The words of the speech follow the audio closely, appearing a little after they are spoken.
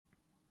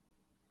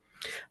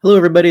Hello,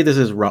 everybody. This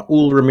is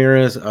Raul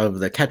Ramirez of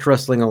the Catch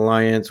Wrestling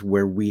Alliance,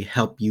 where we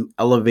help you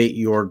elevate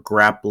your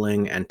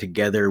grappling and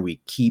together we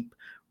keep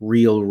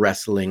real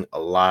wrestling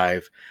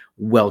alive.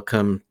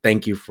 Welcome.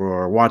 Thank you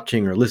for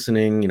watching or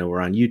listening.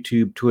 We're on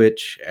YouTube,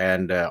 Twitch,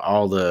 and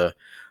all the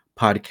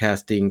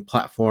podcasting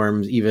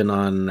platforms, even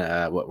on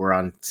what we're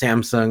on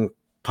Samsung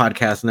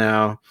podcast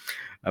now.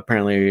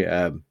 Apparently,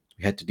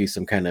 we had to do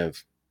some kind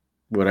of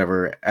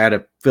whatever. I had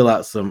to fill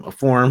out a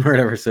form or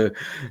whatever. So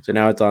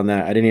now it's on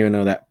that. I didn't even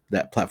know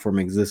that platform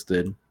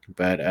existed,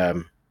 but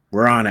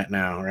we're on it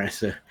now, right?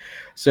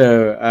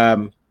 So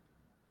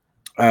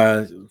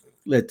uh,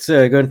 let's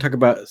go and talk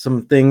about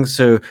some things.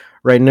 So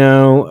right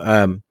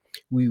now,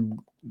 we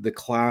the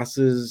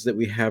classes that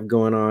we have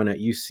going on at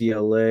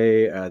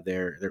UCLA,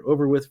 they're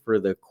over with for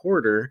the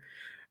quarter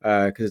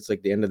because it's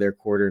like the end of their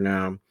quarter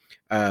now.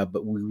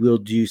 But we will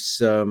do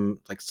some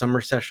like summer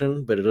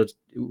session, but it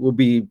will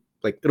be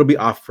like it'll be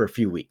off for a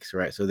few weeks,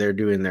 right? So they're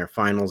doing their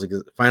final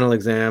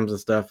exams and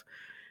stuff,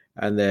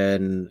 and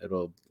then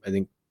I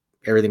think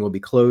everything will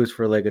be closed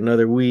for like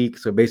another week.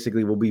 So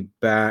basically, we'll be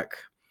back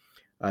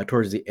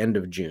towards the end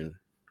of June,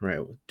 right?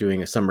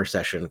 Doing a summer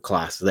session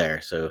class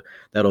there. So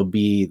that'll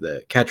be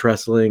the catch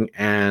wrestling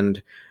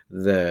and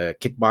the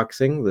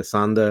kickboxing, the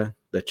Sanda,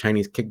 the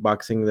Chinese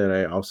kickboxing that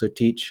I also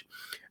teach.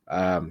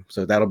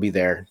 So that'll be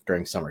there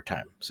during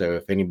summertime. So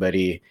if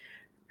anybody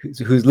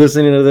who's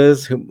listening to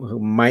this who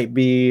might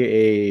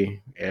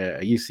be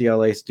a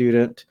UCLA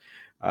student,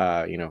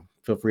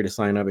 feel free to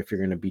sign up if you're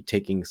going to be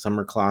taking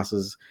summer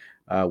classes.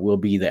 We'll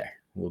be there.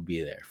 We'll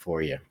be there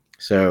for you.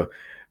 So,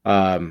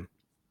 and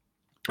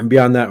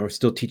beyond that, we're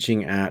still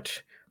teaching at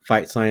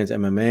Fight Science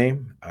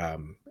MMA,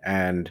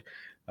 and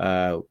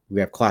we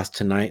have class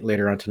tonight,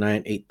 later on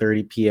tonight,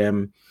 8:30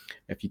 p.m.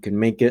 If you can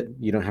make it,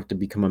 you don't have to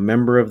become a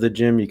member of the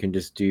gym. You can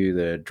just do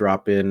the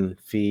drop-in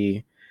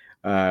fee.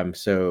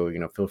 So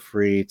feel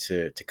free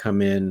to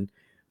come in.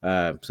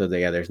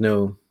 There's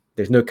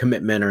no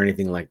commitment or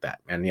anything like that.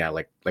 And yeah,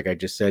 like I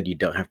just said, you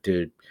don't have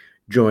to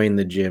join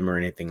the gym or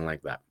anything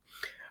like that.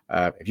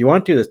 If you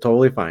want to, that's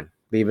totally fine.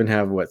 They even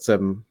have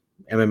some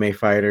MMA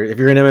fighter. If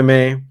you're in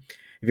MMA,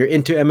 if you're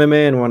into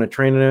MMA and want to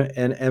train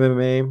in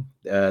MMA,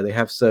 they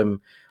have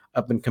some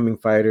up and coming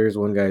fighters.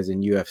 One guy's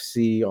in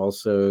UFC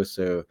also.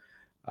 So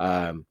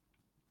um,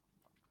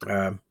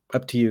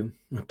 up to you,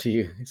 up to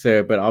you.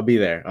 So, but I'll be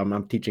there.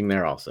 I'm teaching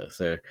there also.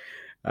 So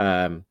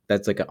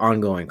that's like an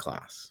ongoing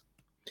class.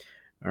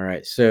 All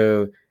right.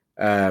 So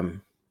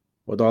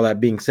with all that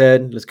being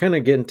said, let's kind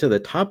of get into the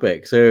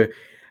topic. So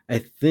I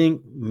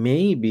think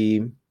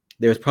maybe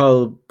there's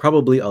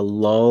probably a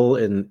lull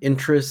in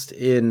interest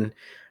in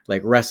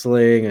like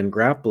wrestling and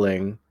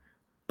grappling,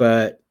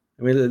 but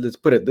I mean, let's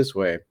put it this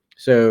way.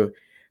 So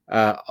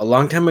a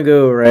long time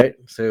ago, right?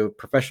 So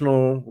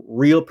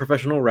real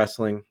professional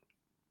wrestling,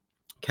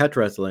 catch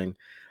wrestling,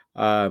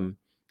 um,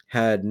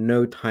 had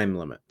no time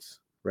limits,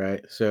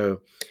 right?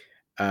 So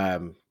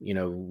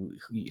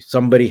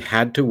somebody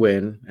had to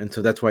win, and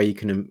so that's why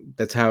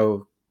that's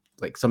how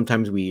like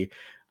sometimes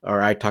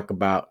I talk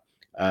about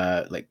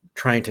like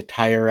trying to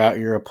tire out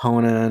your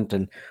opponent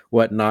and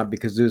whatnot,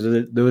 because those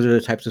are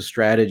the types of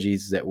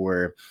strategies that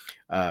were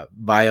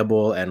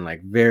viable and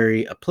like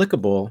very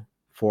applicable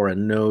for a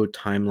no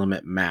time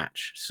limit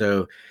match.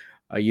 So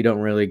you don't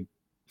really,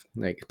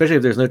 like, especially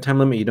if there's no time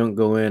limit, you don't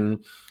go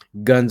in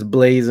guns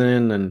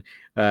blazing and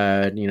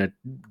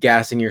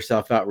gassing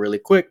yourself out really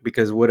quick,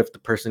 because what if the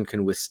person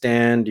can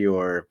withstand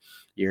your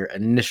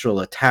initial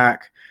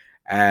attack,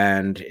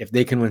 and if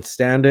they can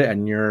withstand it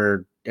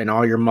and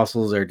all your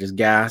muscles are just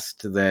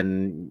gassed,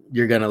 then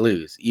you're gonna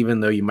lose,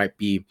 even though you might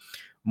be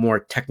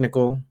more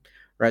technical,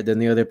 right, than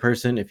the other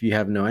person. If you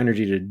have no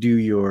energy to do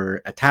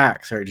your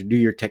attacks or to do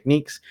your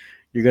techniques,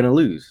 you're gonna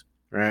lose,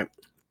 right?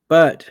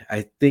 But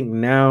I think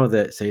now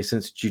that, say,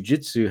 since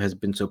jujitsu has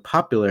been so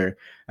popular,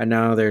 and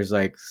now there's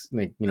like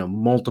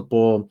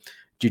multiple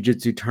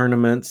jiu-jitsu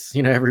tournaments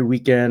every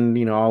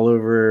weekend, all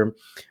over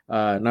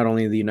not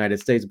only the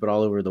United States but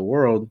all over the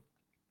world.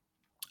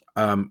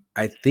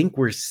 I think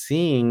we're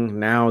seeing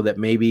now that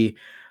maybe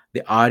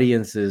the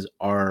audiences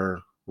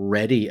are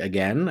ready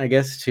again, I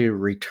guess, to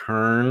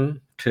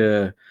return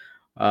to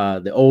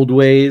the old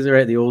ways,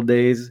 right? The old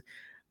days,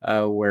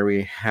 where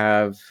we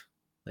have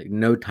like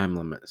no time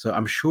limit. So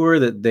I'm sure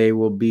that they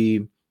will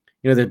be,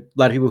 there's a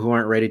lot of people who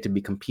aren't ready to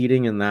be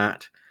competing in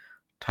that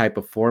type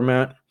of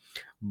format.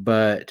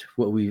 But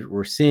what we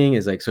were seeing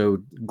is like,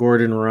 so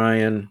Gordon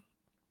Ryan,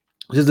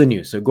 this is the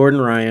news. So Gordon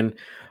Ryan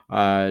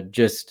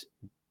just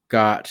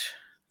got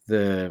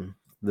the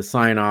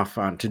sign off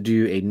on to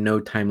do a no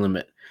time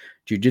limit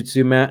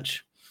jiu-jitsu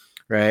match,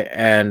 right?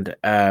 And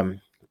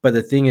but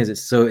the thing is,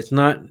 it's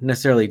not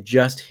necessarily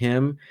just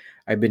him.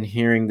 I've been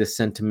hearing this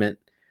sentiment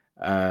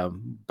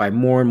by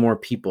more and more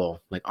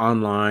people, like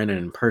online and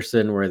in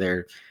person, where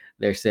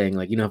they're saying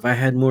like, if I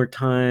had more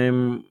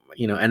time,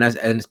 and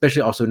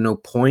especially also no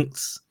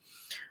points,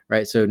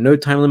 right? So no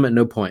time limit,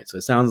 no points. So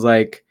it sounds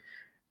like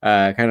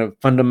kind of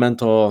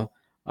fundamental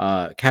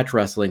catch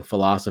wrestling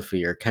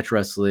philosophy, or catch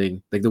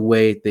wrestling, like the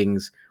way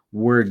things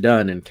were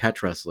done in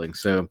catch wrestling.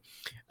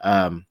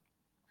 Um,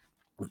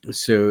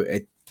 so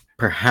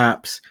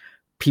perhaps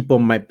people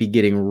might be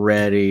getting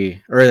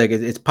ready, or like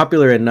it's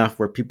popular enough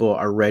where people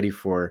are ready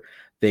for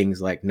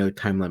things like no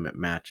time limit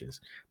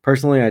matches.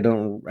 Personally, I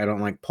don't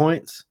like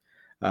points.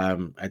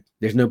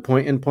 There's no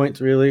point in points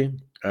really,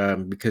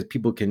 because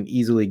people can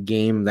easily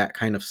game that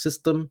kind of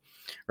system,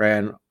 right?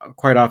 And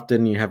quite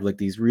often you have like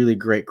these really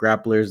great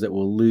grapplers that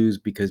will lose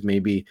because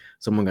maybe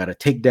someone got a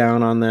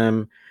takedown on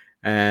them,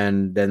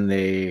 and then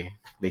they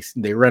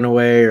run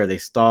away, or they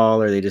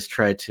stall, or they just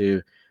try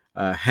to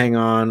hang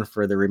on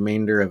for the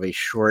remainder of a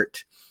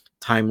short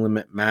time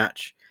limit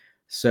match.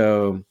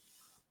 So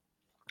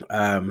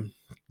um,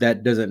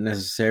 that doesn't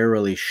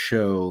necessarily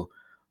show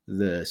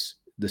the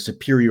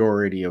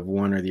superiority of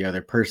one or the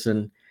other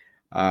person.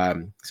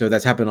 So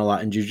that's happened a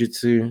lot in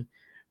jujitsu.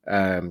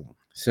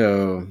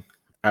 So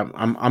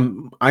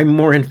I'm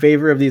more in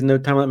favor of these no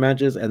time limit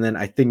matches, and then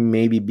I think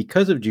maybe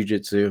because of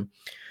jujitsu,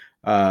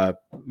 uh,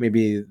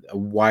 maybe a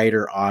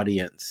wider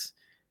audience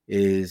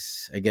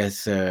is, I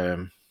guess, I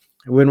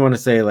wouldn't want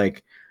to say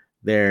like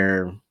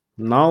they're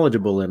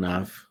knowledgeable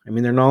enough. I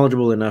mean, they're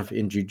knowledgeable enough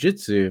in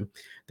jujitsu.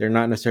 They're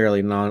not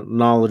necessarily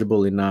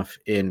knowledgeable enough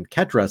in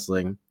catch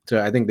wrestling.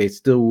 So I think they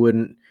still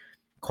wouldn't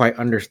quite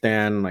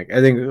understand. Like, I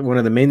think one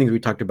of the main things we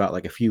talked about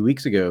like a few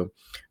weeks ago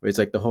was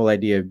like the whole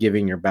idea of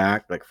giving your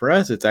back. Like for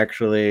us, it's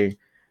actually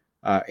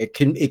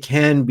it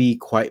can be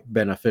quite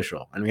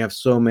beneficial, and we have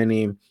so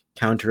many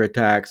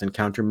counterattacks and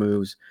counter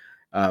moves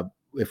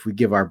if we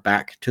give our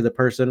back to the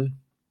person.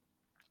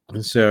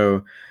 And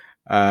so,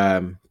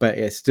 but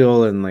it's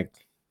still in like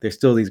there's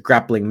still these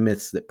grappling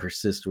myths that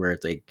persist where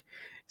it's like,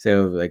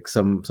 so like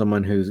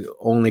someone who's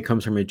only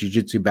comes from a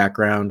jujitsu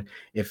background,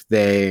 if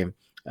they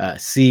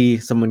see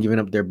someone giving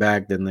up their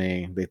back, then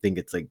they think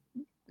it's like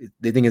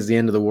they think it's the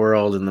end of the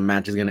world and the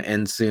match is going to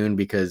end soon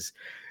because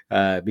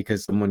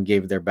someone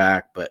gave their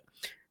back. But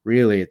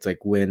really, it's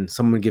like when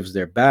someone gives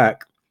their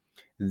back,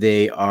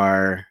 they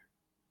are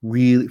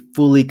really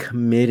fully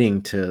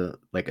committing to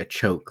like a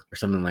choke or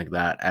something like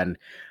that. And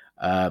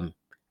um,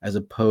 as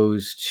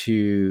opposed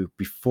to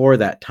before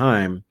that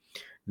time,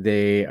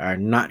 they are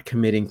not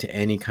committing to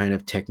any kind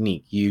of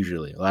technique.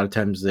 Usually, a lot of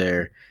times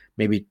they're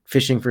maybe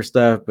fishing for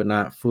stuff, but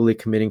not fully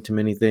committing to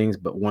many things.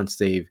 But once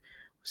they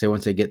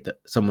get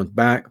someone's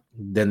back,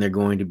 then they're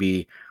going to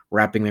be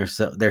wrapping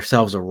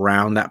themselves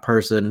around that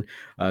person,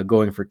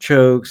 going for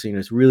chokes.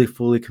 It's really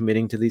fully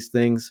committing to these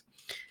things,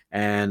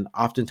 and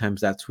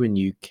oftentimes that's when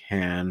you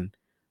can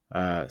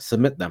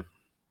submit them,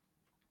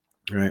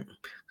 right?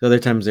 So other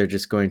times they're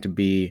just going to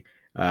be,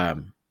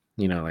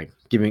 like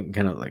giving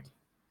kind of like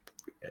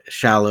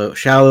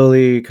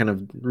shallowly kind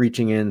of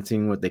reaching in,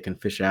 seeing what they can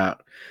fish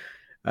out,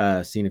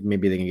 seeing if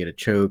maybe they can get a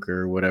choke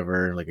or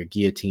whatever, like a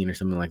guillotine or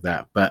something like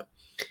that. But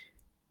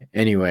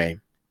anyway,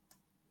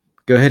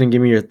 go ahead and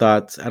give me your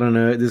thoughts. I don't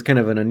know. This is kind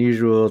of an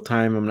unusual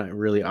time. I'm not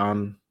really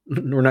on.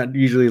 We're not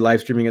usually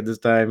live streaming at this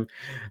time,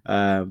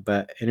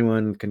 but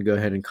anyone can go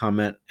ahead and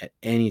comment at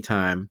any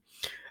time.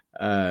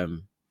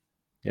 Um,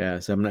 yeah,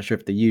 so I'm not sure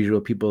if the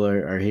usual people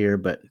are here,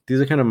 but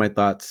these are kind of my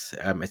thoughts.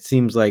 It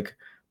seems like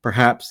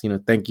perhaps,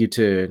 thank you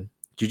to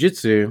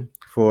Jiu-Jitsu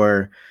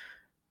for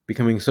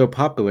becoming so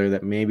popular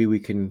that maybe we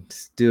can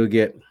still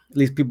get at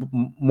least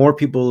more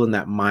people in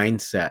that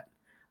mindset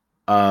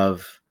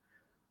of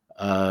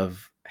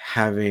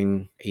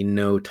having a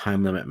no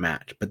time limit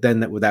match. But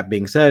then with that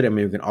being said, I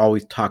mean, we can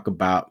always talk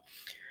about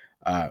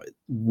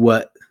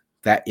what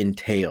that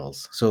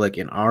entails. So like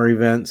in our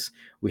events,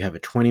 we have a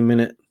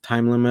 20-minute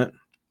time limit.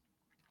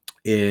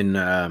 In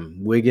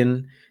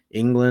Wigan,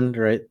 England,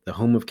 right, the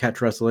home of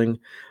catch wrestling,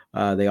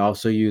 they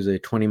also use a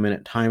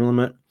 20-minute time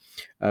limit.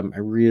 I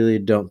really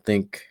don't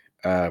think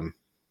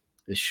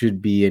it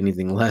should be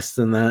anything less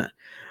than that.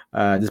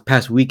 This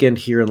past weekend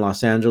here in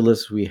Los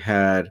Angeles, we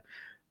had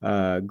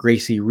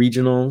Gracie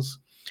Regionals.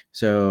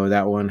 So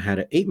that one had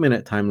an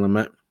 8-minute time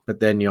limit, but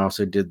then you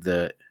also did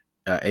the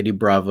Eddie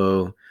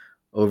Bravo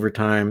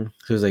overtime.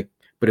 So it was like,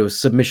 but it was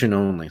submission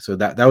only. So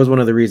that was one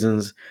of the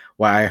reasons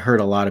why I heard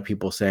a lot of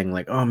people saying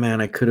like, "Oh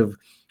man, I could have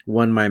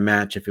won my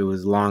match if it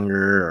was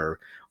longer or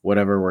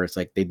whatever." Where it's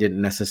like they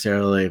didn't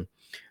necessarily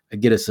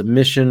get a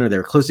submission, or they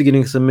were close to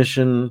getting a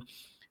submission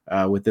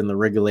within the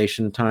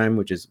regulation time,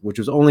 which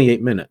was only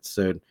 8 minutes.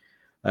 So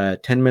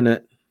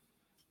 10-minute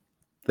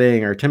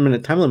thing, or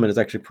 10-minute time limit is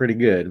actually pretty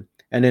good.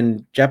 And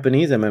in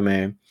Japanese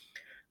MMA,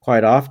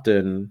 quite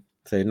often,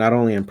 say not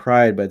only in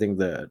Pride, but I think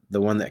the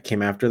one that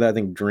came after that, I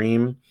think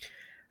Dream,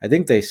 I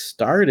think they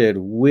started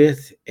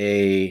with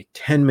a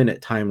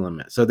 10-minute time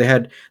limit. So they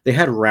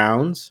had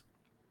rounds,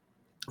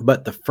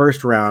 but the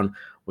first round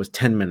was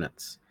 10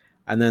 minutes.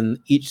 And then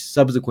each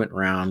subsequent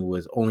round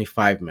was only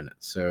 5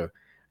 minutes. So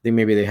I think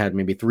maybe they had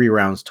maybe 3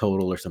 rounds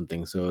total or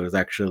something. So it was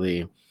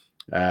actually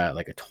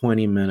like a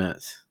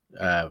 20-minute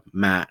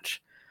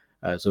match.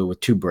 So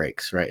with 2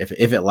 breaks, right?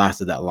 If it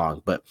lasted that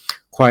long. But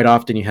quite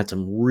often you had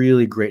some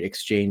really great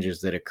exchanges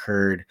that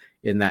occurred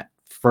in that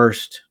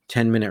first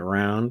 10-minute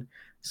round.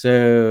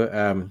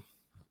 So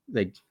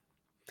like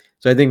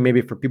So I think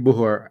maybe for people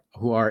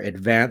who are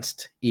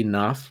advanced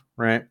enough,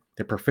 right?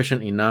 They're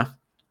proficient enough,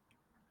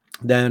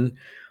 then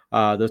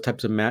those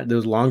types of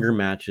those longer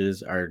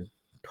matches are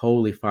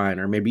totally fine.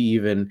 Or maybe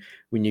even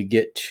when you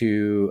get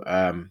to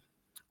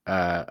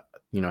uh,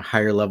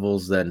 higher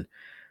levels, then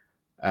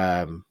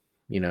um,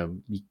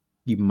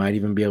 you might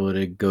even be able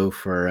to go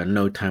for a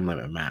no time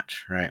limit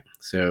match, right?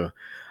 So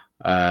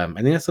I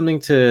think that's something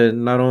to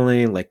not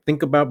only like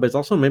think about, but it's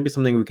also maybe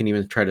something we can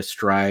even try to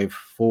strive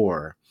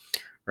for,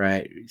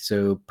 right?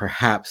 So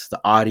perhaps the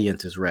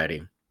audience is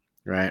ready,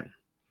 right?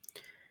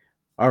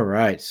 All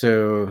right,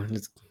 so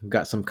let's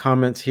got some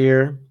comments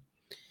here.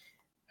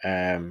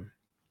 Um,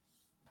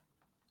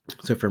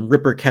 so from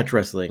Ripper Catch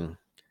Wrestling.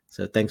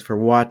 So thanks for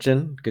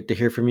watching. Good to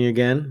hear from you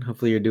again.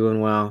 Hopefully you're doing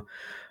well.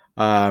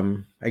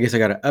 I guess I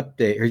got an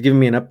update. He's giving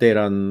me an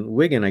update on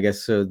Wigan, I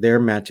guess. So their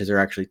matches are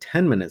actually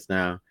 10 minutes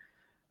now.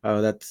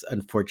 Oh, that's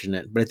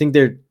unfortunate. But I think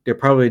they're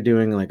probably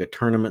doing like a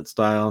tournament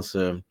style.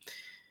 So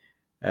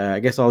I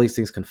guess all these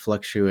things can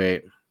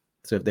fluctuate.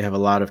 So if they have a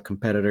lot of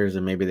competitors,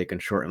 then maybe they can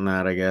shorten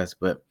that, I guess.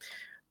 But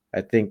I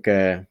think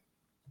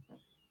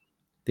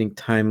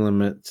time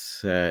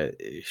limits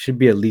should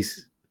be at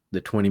least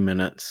the 20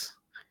 minutes.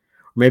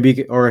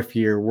 Maybe, or if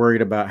you're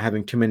worried about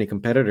having too many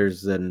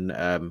competitors, then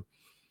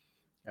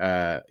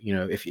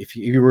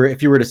if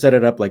you were to set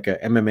it up like a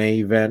MMA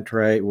event,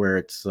 right, where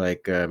it's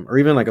like or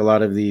even like a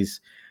lot of these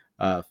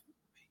uh,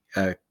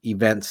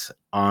 events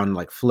on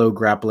like Flow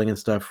Grappling and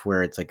stuff,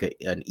 where it's like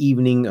an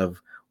evening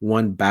of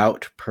one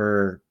bout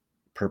per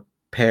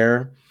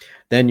pair,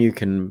 then you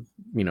can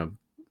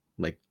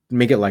like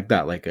make it like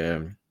that, like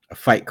a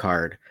fight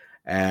card,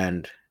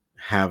 and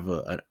have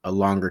a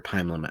longer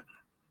time limit.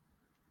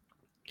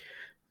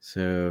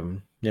 So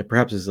yeah,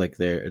 perhaps it's like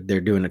they're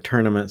doing a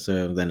tournament,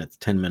 so then it's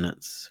 10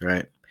 minutes,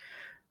 right?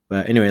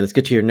 But anyway, let's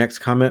get to your next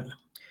comment.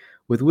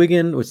 With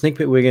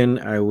Snakepit Wigan,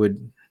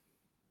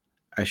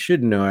 I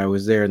should know. I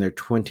was there in their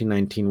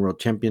 2019 World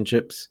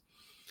Championships.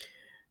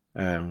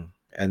 And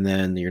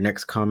then your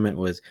next comment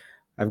was,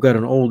 I've got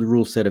an old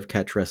rule set of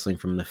catch wrestling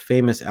from the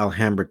famous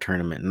Alhambra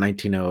tournament in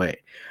 1908.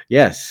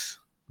 Yes,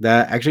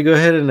 that actually go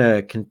ahead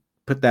and can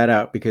put that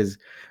out, because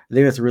I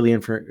think that's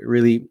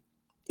really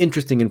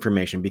interesting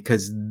information,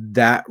 because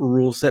that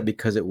rule set,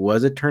 because it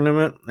was a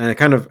tournament, and it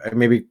kind of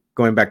maybe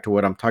going back to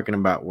what I'm talking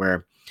about,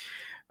 where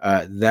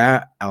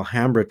that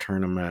Alhambra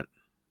tournament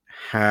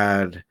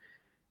had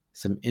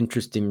some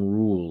interesting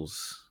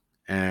rules,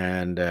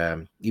 and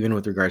even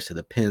with regards to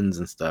the pins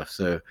and stuff.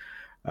 So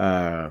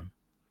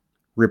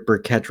Ripper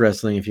Catch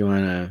Wrestling, if you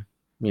want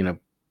to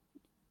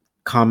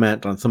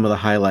comment on some of the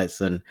highlights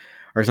and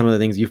or some of the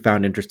things you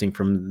found interesting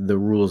from the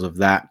rules of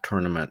that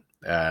tournament,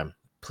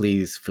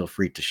 please feel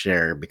free to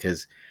share,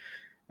 because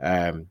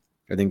I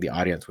think the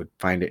audience would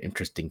find it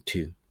interesting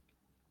too.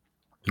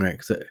 All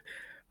right,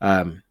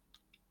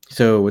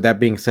 so with that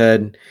being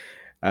said,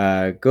 go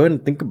ahead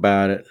and think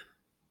about it.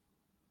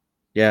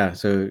 Yeah,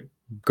 so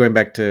going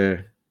back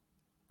to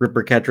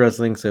Ripper Catch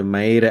Wrestling, so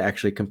Maeda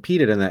actually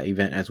competed in that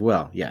event as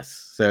well.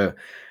 Yes, so I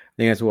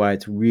think that's why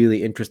it's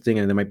really interesting,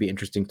 and it might be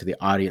interesting to the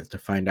audience to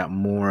find out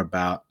more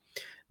about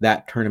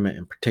that tournament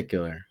in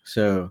particular.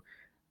 So,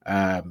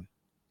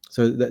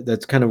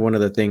 that's kind of one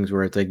of the things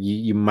where it's like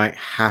you might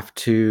have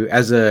to,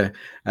 as a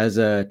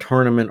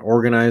tournament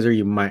organizer,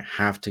 you might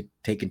have to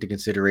take into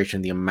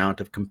consideration the amount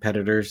of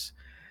competitors.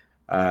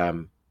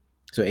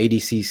 So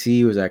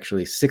ADCC was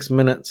actually 6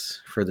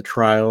 minutes for the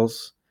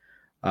trials,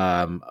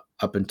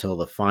 up until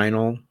the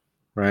final,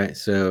 right?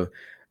 So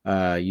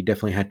you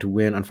definitely had to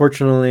win.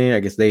 Unfortunately,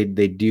 I guess they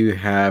do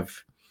have,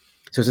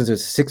 so since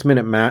it's a 6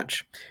 minute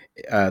match,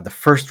 the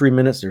first 3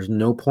 minutes there's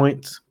no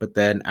points, but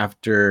then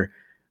after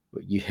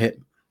you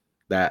hit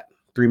that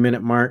 3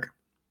 minute mark,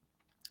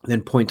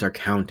 then points are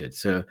counted.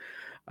 So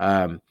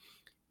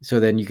so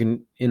then you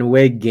can, in a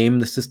way, game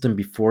the system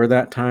before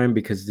that time,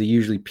 because they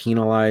usually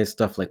penalize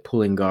stuff like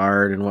pulling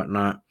guard and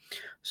whatnot.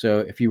 So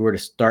if you were to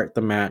start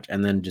the match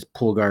and then just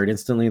pull guard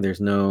instantly, there's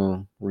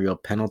no real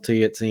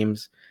penalty, it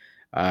seems.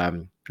 Or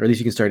at least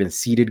you can start in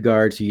seated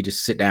guard, so you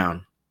just sit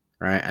down,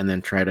 right, and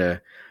then try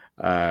to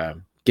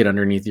get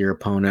underneath your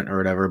opponent or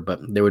whatever.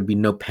 But there would be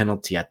no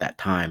penalty at that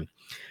time.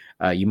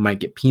 You might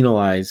get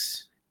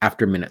penalized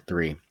after minute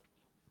 3,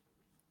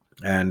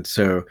 and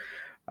so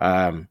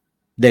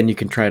then you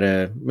can try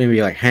to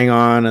maybe like hang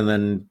on and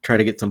then try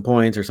to get some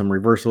points or some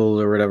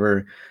reversals or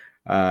whatever.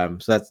 So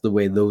that's the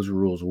way those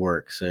rules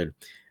work. So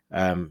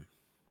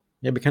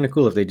it'd be kind of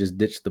cool if they just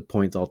ditched the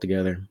points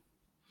altogether.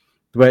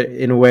 But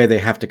in a way, they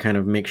have to kind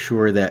of make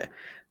sure that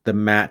the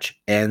match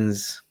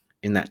ends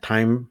in that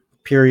time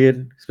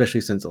period,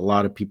 especially since a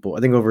lot of people,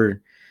 I think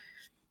over,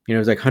 it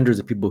was like hundreds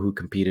of people who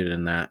competed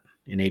in that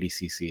in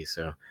ADCC.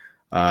 So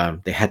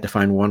they had to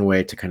find one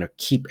way to kind of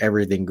keep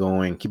everything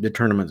going, keep the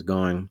tournaments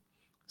going.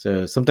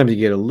 So sometimes you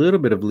get a little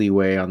bit of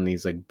leeway on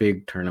these like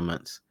big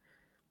tournaments.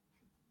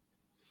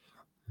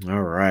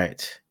 All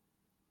right.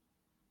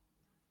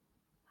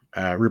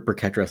 Ripper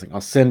Catch Wrestling. I'll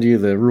send you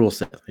the rule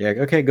set. Yeah,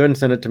 okay, go ahead and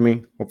send it to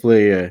me.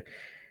 Hopefully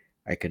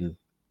I can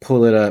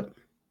pull it up.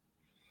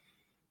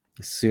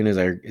 as soon as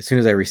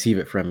I receive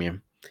it from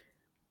you.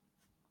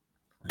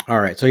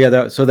 All right. So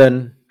yeah, so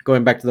then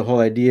going back to the whole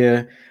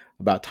idea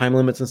about time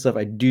limits and stuff,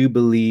 I do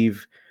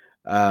believe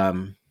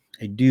that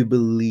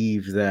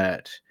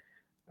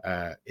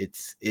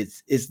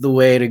it's the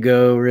way to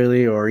go,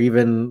 really. Or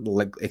even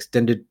like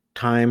extended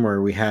time,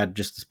 where we had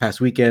just this past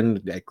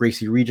weekend at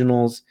Gracie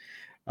Regionals,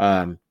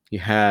 you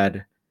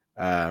had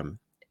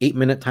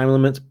 8-minute time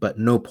limits, but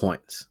no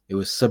points. It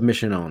was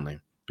submission only.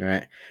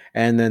 Right.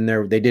 And then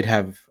they did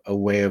have a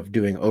way of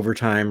doing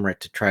overtime, right,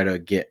 to try to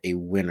get a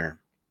winner.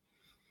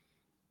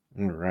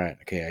 All right.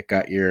 Okay, I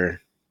got your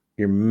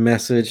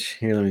message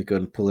here. Let me go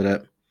and pull it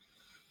up.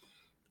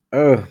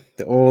 Oh,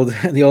 the old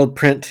the old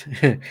print,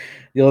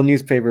 the old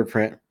newspaper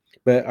print.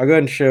 But I'll go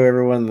ahead and show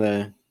everyone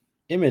the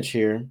image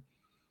here.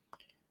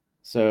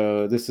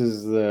 So this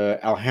is the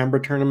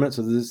Alhambra tournament.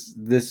 So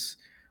this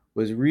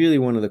was really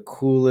one of the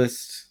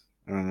coolest.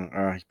 You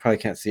probably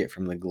can't see it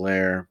from the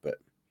glare, but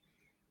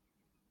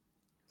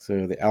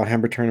so the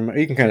Alhambra tournament.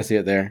 You can kind of see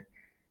it there,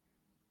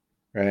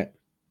 right?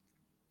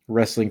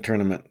 Wrestling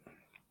tournament.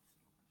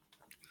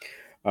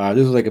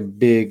 This was like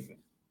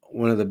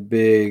one of the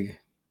big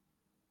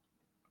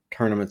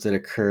tournaments that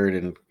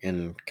occurred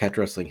in catch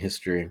wrestling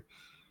history.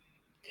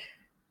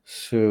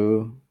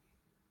 So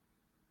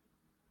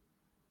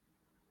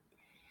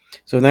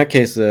in that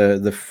case,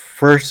 the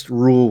first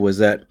rule was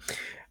that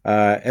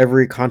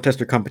every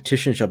contest or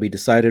competition shall be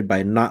decided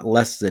by not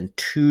less than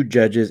 2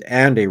 judges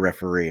and a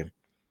referee.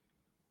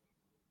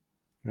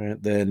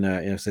 Right?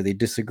 Then, so they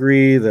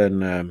disagree.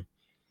 Then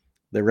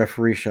the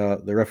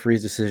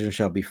referee's decision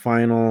shall be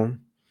final.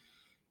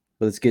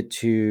 But let's get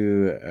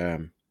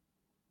to.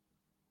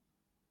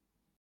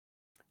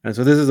 And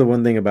so this is the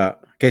one thing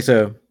about. Okay,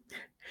 so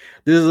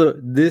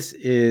this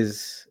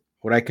is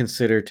what I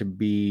consider to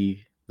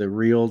be the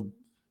real,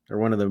 or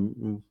one of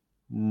the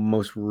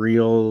most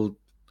real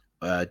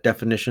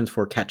definitions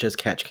for catch as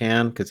catch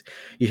can, because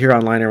you hear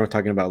online everyone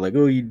talking about like,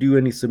 oh, you do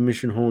any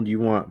submission hold you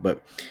want,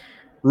 but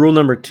rule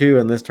number 2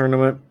 in this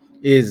tournament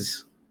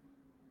is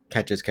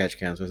catch as catch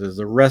can. So it says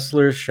the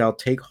wrestlers shall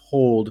take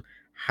hold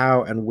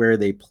how and where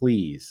they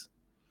please,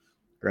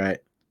 right,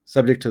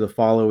 subject to the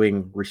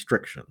following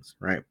restrictions,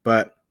 right?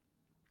 But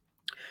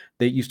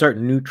that you start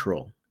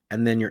neutral,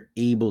 and then you're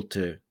able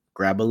to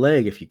grab a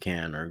leg if you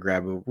can, or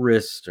grab a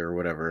wrist or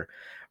whatever,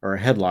 or a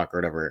headlock or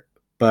whatever.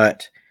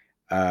 But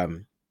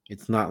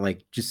it's not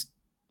like just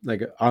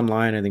like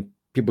online. I think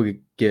people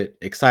get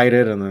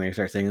excited and then they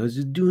start saying, "I was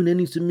just doing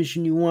any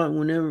submission you want,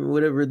 whenever,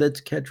 whatever."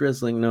 That's catch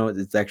wrestling. No,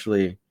 it's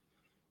actually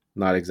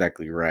not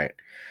exactly right.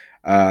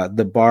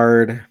 The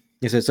Bard.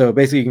 He says so.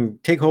 Basically, you can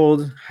take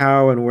hold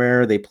how and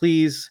where they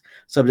please,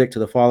 subject to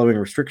the following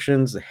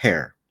restrictions: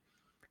 hair,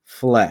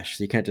 flesh.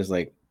 So you can't just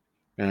like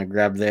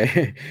grab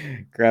their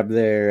grab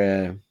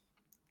their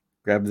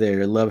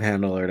love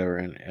handle or whatever.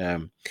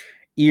 And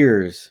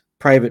ears,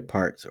 private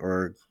parts,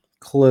 or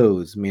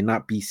clothes may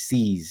not be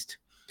seized.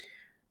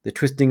 The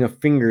twisting of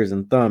fingers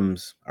and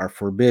thumbs are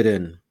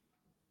forbidden.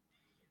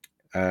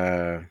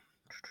 Fear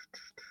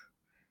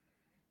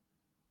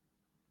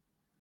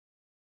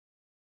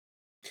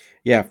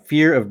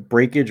of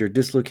breakage or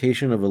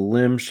dislocation of a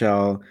limb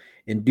shall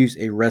induce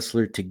a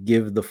wrestler to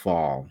give the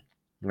fall.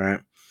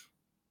 Right.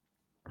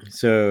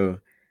 So,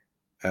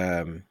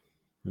 let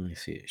me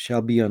see. It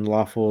shall be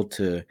unlawful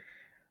to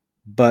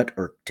butt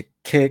or to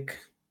kick,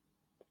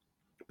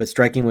 but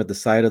striking with the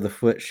side of the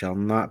foot shall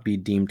not be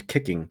deemed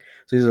kicking.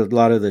 So these are a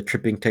lot of the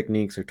tripping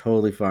techniques are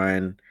totally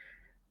fine.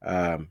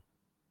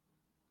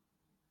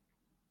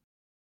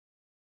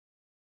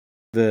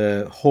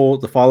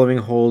 The following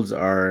holds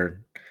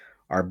are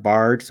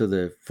barred. So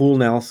the full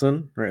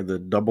Nelson, right, the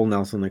double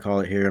Nelson they call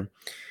it here.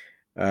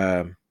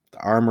 The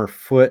arm or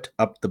foot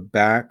up the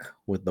back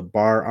with the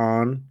bar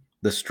on,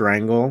 the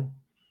strangle,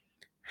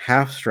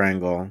 half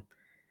strangle,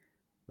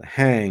 the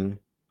hang,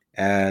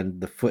 and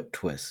the foot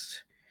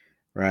twist.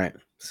 Right.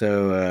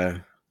 So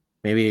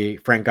maybe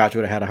Frank Gotch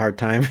would have had a hard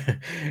time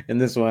in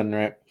this one,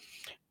 right?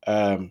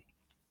 Um,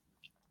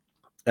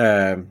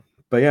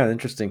 but yeah,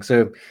 interesting.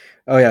 So,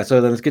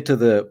 so then let's get to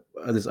the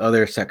this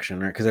other section,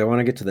 right? Because I want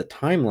to get to the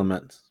time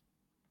limits.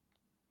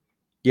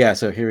 Yeah,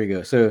 so here we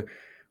go. So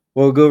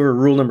we'll go over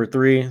rule number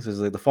 3. It says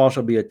like the fall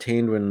shall be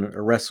attained when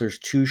a wrestler's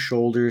 2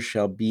 shoulders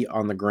shall be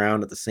on the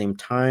ground at the same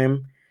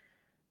time,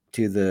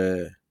 to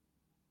the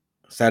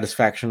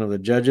satisfaction of the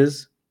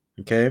judges.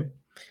 Okay,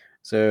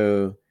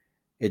 so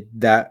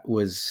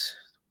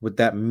what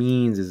that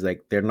means is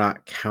like they're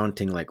not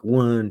counting like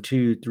 1,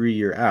 2, 3,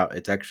 you're out.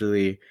 It's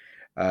actually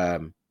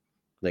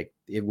like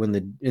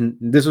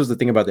this was the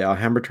thing about the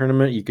Alhambra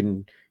tournament.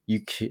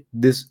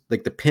 This,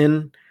 like, the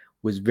pin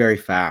was very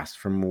fast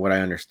from what I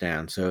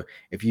understand. So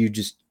if you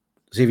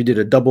did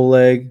a double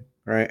leg,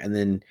 right, and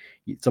then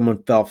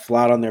someone fell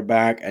flat on their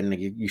back and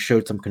you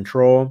showed some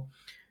control,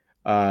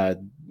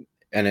 and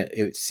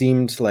it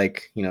seemed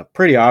like,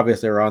 pretty obvious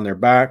they were on their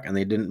back and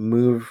they didn't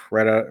move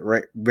right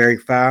very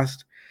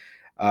fast,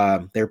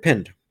 they're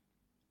pinned.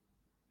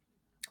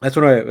 That's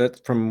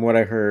from what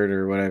I heard,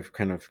 or what I've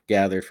kind of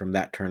gathered from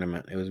that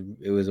tournament.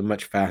 It was a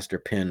much faster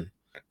pin.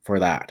 for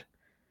that.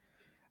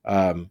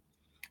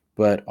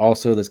 But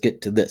also, let's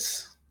get to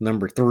this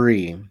number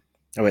 3.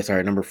 Oh wait,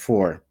 sorry, number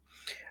 4.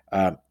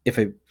 If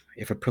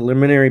a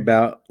preliminary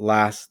bout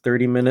lasts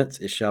 30 minutes,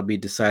 it shall be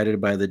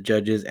decided by the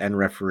judges and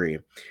referee.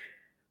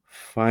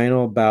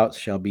 Final bouts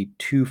shall be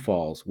 2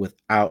 falls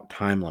without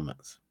time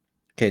limits.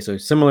 Okay, so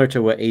similar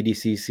to what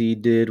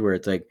ADCC did, where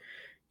it's like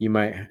you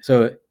might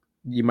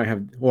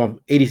have, well,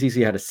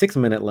 ADCC had a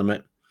 6-minute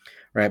limit,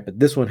 right? But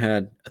this one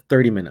had a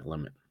 30-minute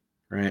limit,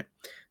 right?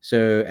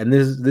 So, and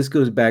this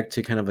goes back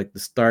to kind of like the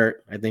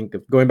start, I think,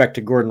 of going back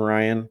to Gordon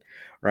Ryan,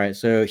 right?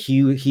 So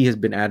he has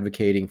been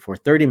advocating for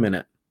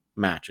 30-minute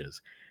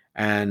matches,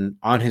 and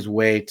on his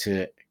way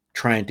to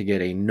trying to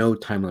get a no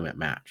time limit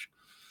match,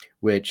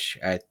 which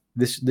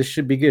this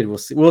should be good. We'll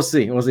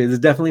see. There's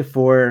definitely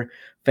for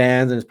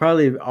fans, and it's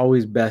probably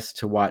always best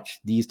to watch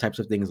these types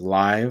of things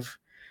live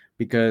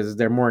because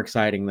they're more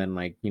exciting than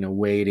like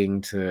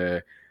waiting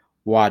to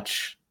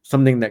watch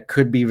something that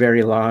could be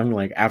very long,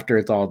 like after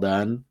it's all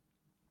done.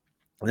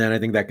 Then I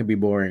think that could be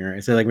boring,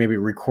 right? So like maybe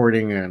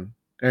recording and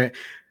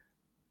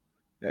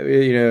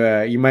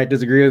you might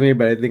disagree with me,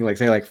 but I think like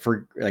say like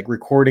for like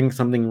recording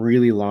something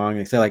really long,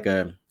 like say like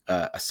a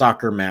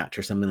soccer match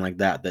or something like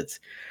that that's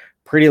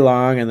pretty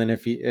long, and then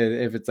if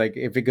it's like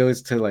if it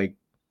goes to like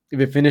if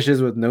it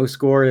finishes with no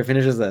score, it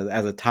finishes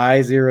as a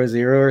tie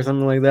 0-0 or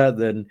something like that,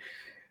 then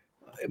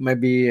it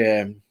might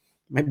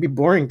be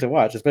boring to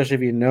watch, especially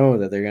if you know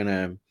that they're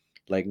gonna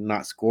like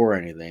not score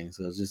anything.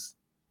 So it's just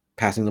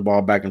passing the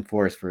ball back and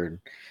forth for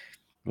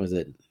was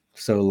it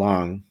so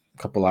long,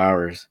 a couple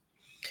hours.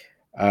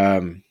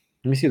 Let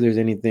me see if there's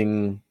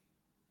anything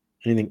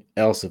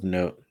else of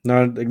note.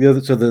 No, like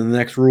so the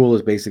next rule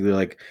is basically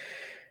like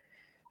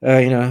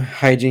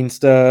hygiene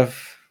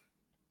stuff.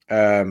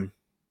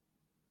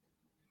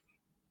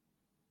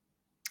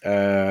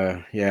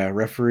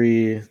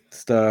 Referee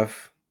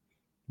stuff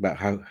about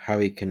how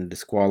he can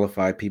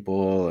disqualify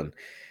people,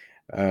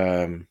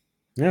 and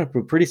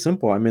but pretty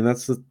simple. I mean,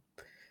 that's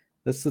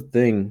the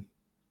thing.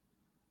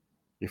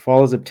 A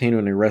fall is obtained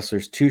when a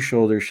wrestler's 2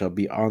 shoulders shall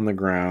be on the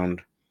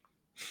ground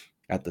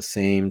at the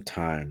same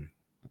time.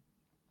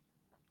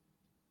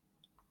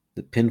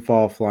 The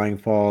pinfall, flying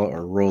fall,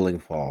 or rolling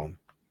fall.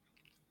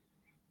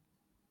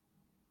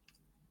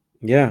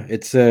 Yeah,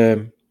 it's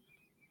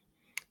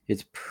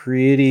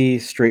pretty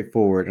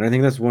straightforward, and I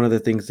think that's one of the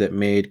things that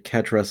made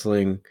catch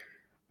wrestling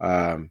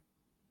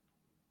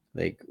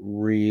like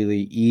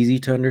really easy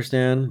to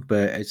understand.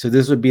 But so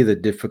this would be the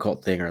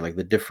difficult thing, or like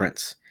the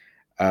difference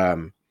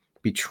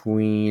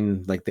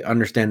between like the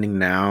understanding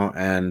now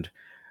and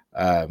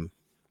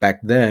back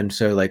then.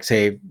 So like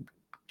say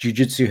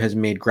jiu-jitsu has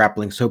made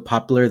grappling so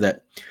popular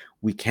that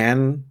we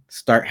can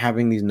start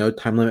having these no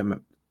time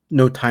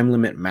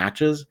limit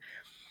matches.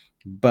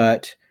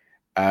 But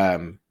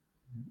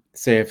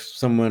say if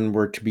someone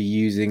were to be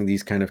using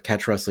these kind of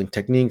catch wrestling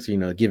techniques,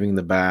 giving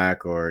the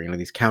back, or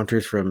these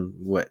counters from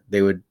what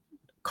they would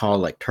call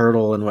like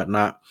turtle and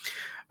whatnot,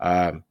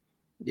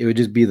 it would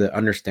just be the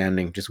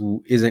understanding just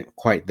isn't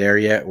quite there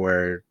yet,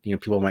 where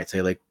people might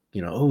say like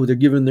oh, they're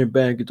giving their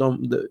back,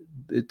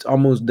 it's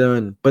almost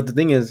done. But the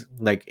thing is,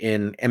 like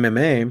in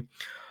MMA,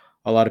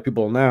 a lot of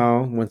people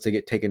now, once they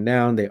get taken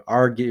down, they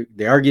are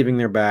giving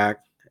their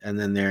back, and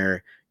then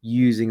they're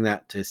using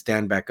that to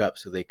stand back up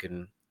so they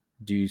can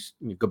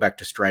go back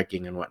to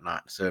striking and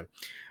whatnot. So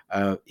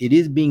it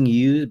is being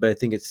used, but I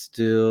think it's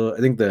still, I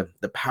think the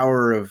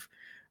power of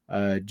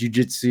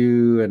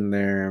jiu-jitsu and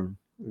their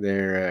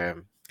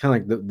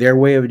kind of like their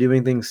way of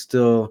doing things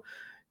still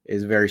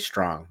is very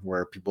strong,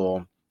 where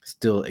people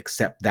still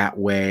accept that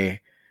way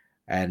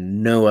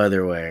and no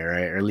other way,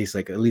 right? Or at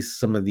least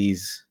some of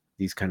these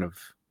kind of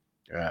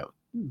uh,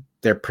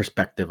 their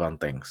perspective on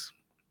things.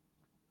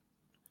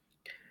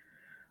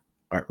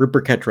 All right,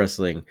 Rupert Catch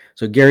Wrestling.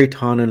 So Gary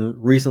Tonin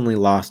recently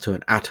lost to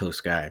an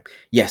Atos guy.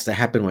 Yes, that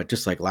happened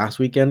just like last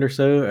weekend or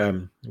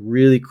so.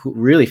 Really cool,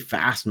 really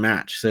fast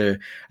match. So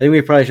I think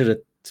we probably should have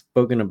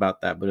spoken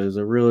about that, but it was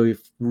a really,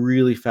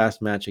 really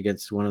fast match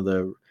against one of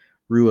the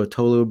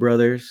Ruotolo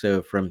brothers.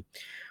 So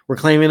we're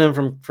claiming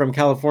them from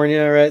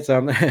California, right? So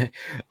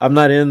I'm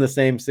not in the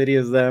same city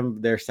as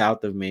them. They're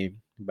south of me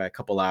by a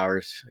couple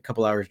hours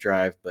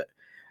drive, but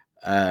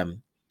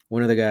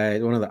one of the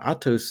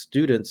Atos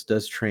students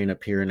does train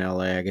up here in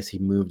LA. I guess he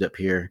moved up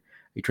here.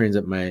 He trains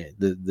at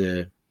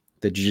the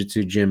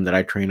jiu-jitsu gym that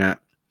I train at.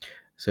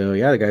 So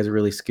yeah, the guys are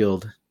really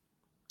skilled,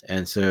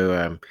 and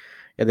so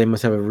yeah, they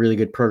must have a really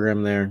good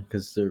program there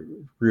because the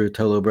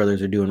Ruotolo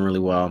brothers are doing really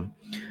well.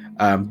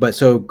 But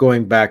so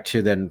going back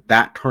to then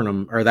that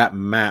tournament or that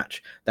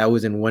match, that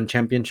was in one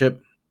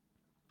championship.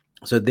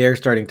 So they're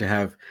starting to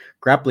have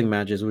grappling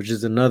matches, which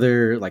is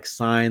another like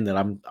sign that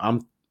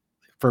I'm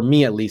for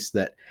me at least,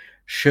 that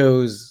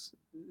shows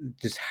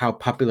just how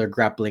popular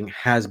grappling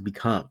has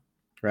become,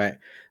 right?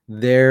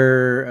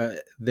 Their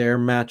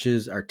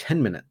matches are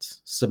 10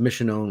 minutes,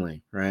 submission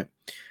only, right?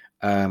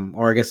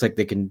 Or I guess like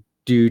they can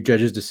do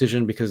judge's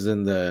decision, because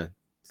in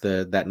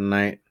that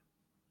night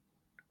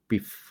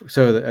before,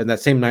 so that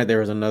same night there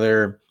was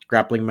another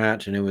grappling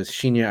match, and it was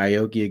Shinya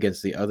Aoki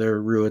against the other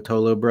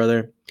Ruotolo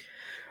brother.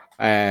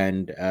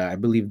 And I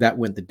believe that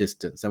went the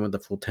distance. That went the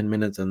full 10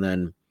 minutes. And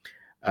then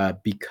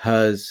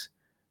because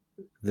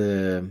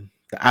the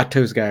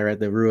Atos guy, right,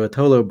 the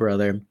Ruotolo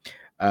brother,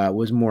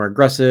 was more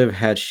aggressive,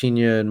 had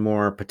Shinya in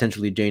more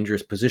potentially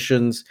dangerous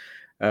positions,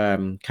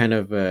 kind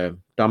of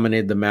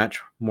dominated the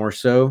match more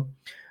so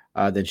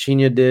than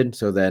Shinya did.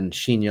 So then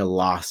Shinya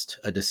lost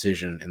a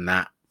decision in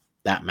that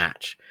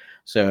match.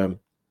 So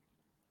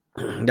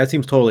that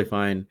seems totally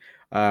fine.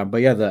 But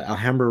yeah, the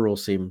Alhambra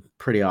rules seem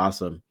pretty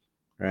awesome,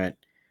 right?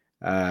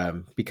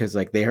 Because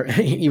like they are,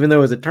 even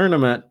though it's a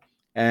tournament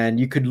and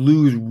you could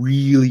lose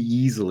really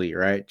easily,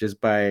 right?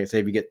 Just by say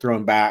if you get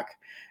thrown back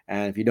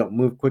and if you don't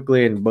move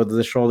quickly and both of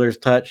the shoulders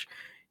touch,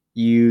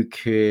 you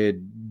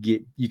could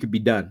be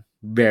done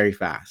very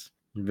fast,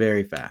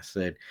 very fast.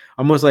 So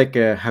almost like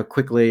how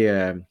quickly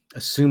a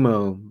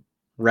sumo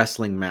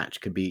wrestling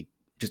match could be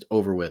just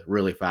over with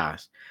really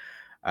fast.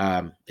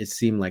 It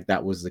seemed like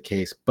that was the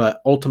case, but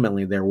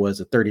ultimately there was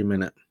a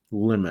 30-minute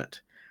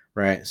limit,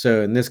 right?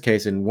 So in this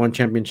case, in one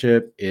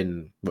championship,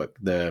 in what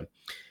the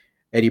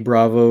Eddie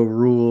Bravo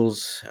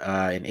rules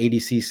in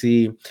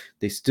ADCC,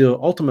 they still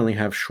ultimately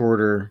have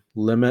shorter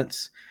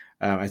limits.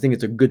 I think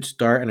it's a good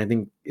start, and I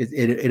think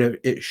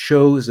it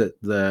shows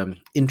that the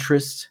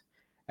interest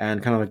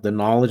and kind of like the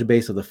knowledge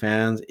base of the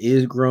fans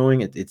is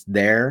growing. It's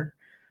there,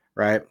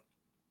 right?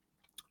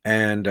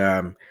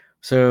 And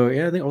so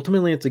yeah, I think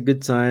ultimately it's a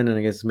good sign, and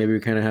I guess maybe we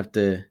kind of have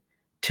to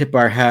tip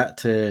our hat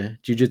to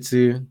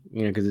jujitsu,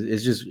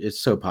 because it's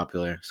so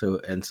popular.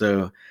 So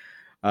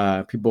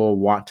people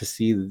want to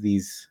see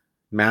these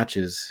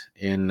matches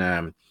in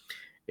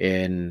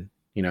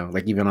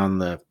like even on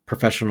the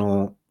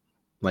professional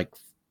like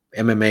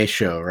MMA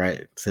show,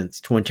 right?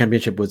 Since Twin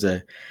Championship was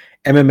a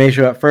MMA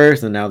show at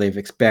first, and now they've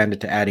expanded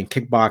to adding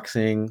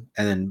kickboxing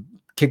and then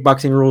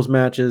kickboxing rules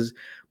matches,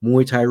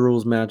 Muay Thai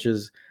rules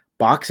matches,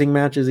 boxing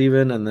matches,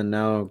 even, and then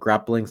now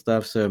grappling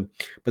stuff. So,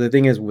 but the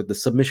thing is, with the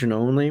submission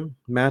only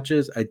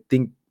matches, I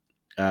think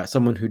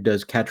someone who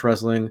does catch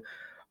wrestling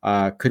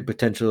could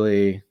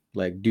potentially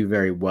like do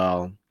very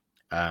well.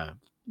 Uh,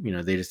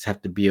 they just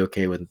have to be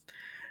okay with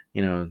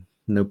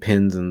no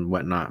pins and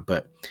whatnot,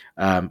 but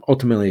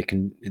ultimately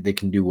they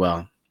can do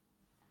well.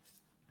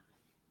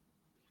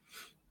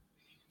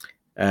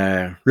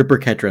 Ripper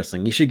catch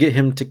wrestling. You should get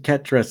him to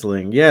catch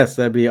wrestling. Yes,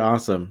 that'd be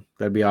awesome.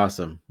 That'd be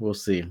awesome. We'll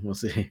see. We'll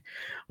see.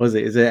 We'll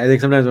see. I think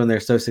sometimes when they're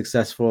so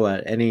successful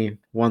at any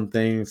one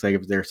thing, it's like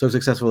if they're so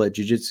successful at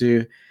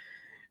jujitsu,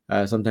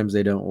 sometimes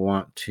they don't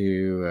want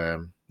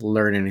to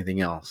learn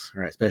anything else,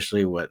 right?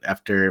 Especially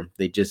after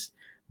they just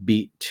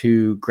beat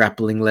two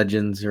grappling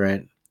legends,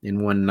 right,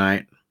 in one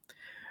night.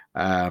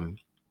 Yeah,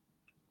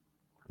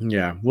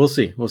 we'll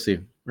see. We'll see.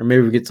 Or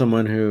maybe we get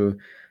someone who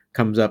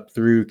comes up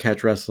through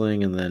catch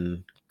wrestling and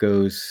then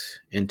goes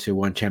into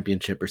one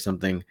championship or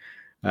something.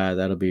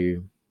 That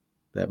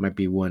might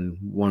be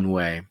one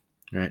way,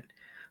 right?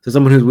 So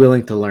someone who's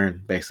willing to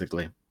learn,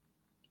 basically.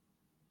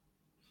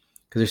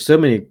 Because there's so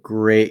many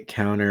great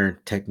counter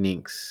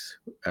techniques.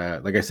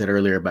 Like I said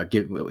earlier about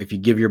if you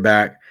give your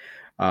back,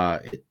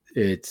 they're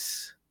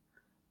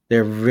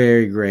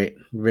very great,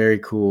 very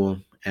cool,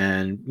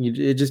 and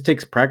it just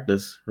takes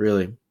practice,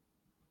 really.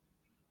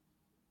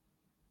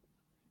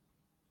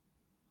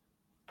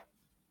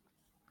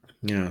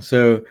 Yeah.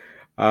 So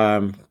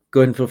go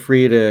ahead and feel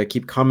free to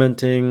keep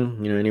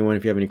commenting. Anyone,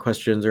 if you have any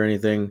questions or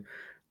anything.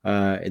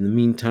 In the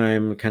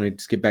meantime, kind of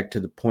just get back to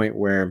the point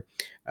where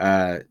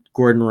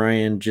Gordon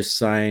Ryan just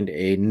signed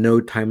a no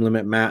time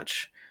limit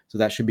match. So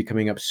that should be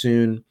coming up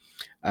soon.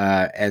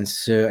 And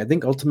so I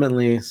think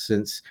ultimately,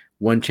 since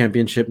one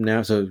championship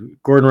now, so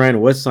Gordon Ryan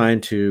was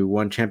signed to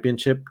one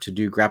championship to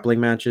do grappling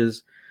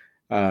matches.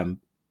 Same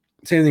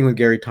thing with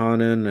Gary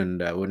Tonin, and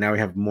now we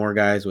have more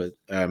guys with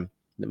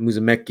the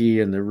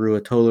Muzumeki and the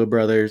Ruotolo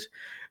brothers.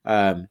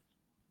 So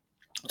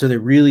they're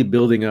really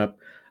building up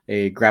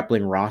a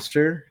grappling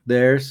roster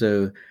there.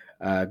 So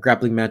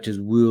grappling matches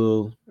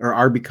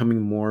are becoming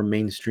more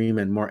mainstream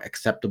and more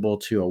acceptable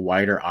to a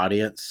wider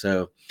audience.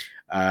 So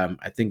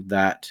I think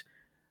that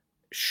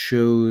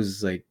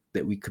shows like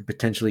that we could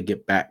potentially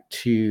get back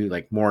to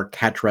like more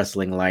catch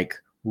wrestling like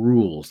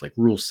rules, like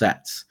rule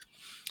sets.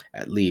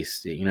 At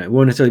least it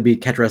won't necessarily be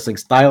catch wrestling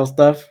style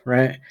stuff,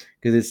 right?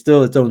 Because it's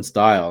still its own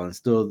style and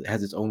still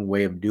has its own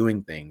way of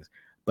doing things,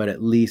 but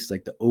at least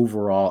like the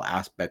overall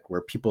aspect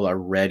where people are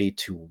ready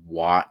to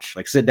watch,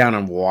 like sit down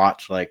and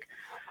watch like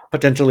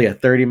potentially a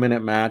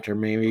 30-minute match or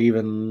maybe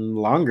even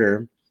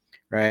longer,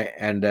 right?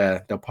 And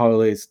they'll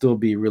probably still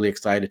be really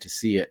excited to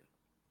see it.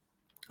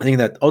 I think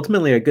that's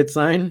ultimately a good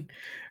sign,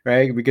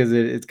 right? Because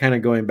it's kind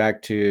of going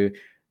back to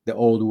the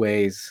old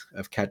ways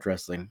of catch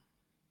wrestling.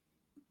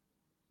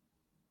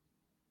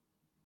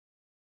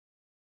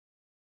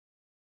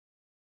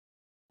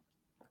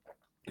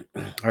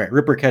 All right,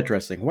 Ripper catch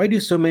wrestling. Why do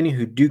so many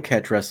who do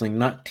catch wrestling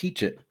not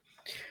teach it?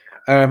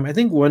 I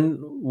think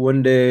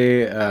one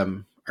day,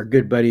 our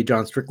good buddy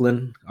John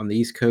Strickland on the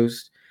East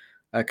Coast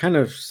kind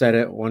of said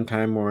it one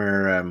time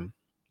where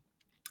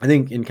I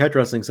think in catch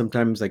wrestling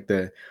sometimes like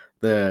the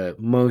the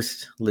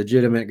most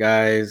legitimate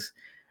guys,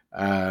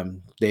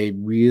 they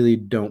really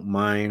don't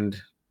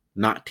mind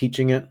not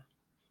teaching it,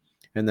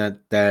 and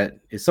that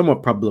is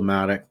somewhat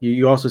problematic.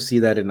 You also see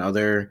that in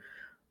other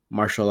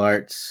martial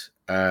arts,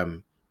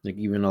 like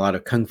even a lot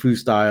of kung fu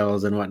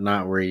styles and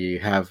whatnot, where you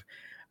have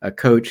a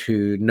coach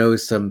who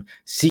knows some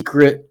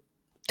secret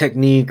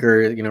technique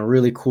or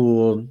really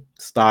cool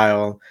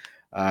style,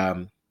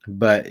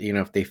 but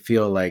if they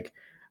feel like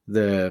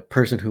the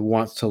person who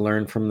wants to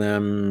learn from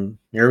them,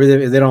 or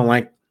if they don't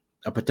like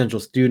a potential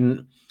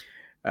student,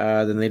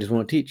 then they just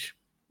won't teach.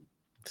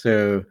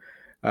 So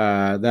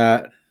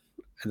that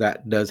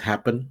does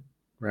happen,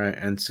 right?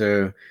 And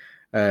so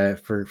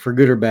for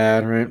good or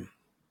bad, right?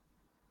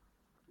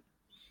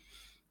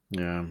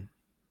 Yeah.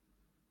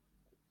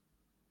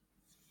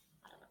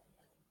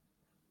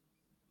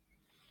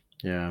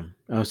 Yeah.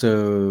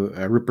 Also,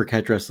 Ripper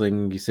Catch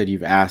Wrestling. You said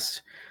you've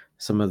asked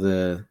some of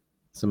the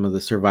some of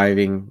the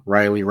surviving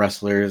Riley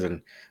wrestlers,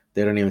 and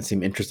they don't even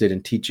seem interested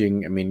in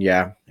teaching. I mean,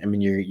 yeah. I mean,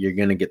 you're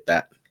gonna get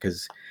that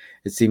because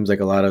it seems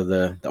like a lot of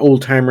the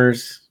old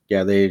timers,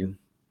 yeah, they're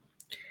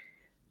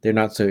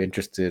not so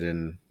interested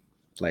in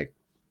like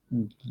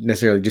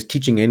necessarily just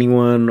teaching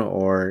anyone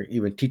or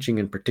even teaching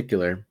in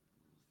particular.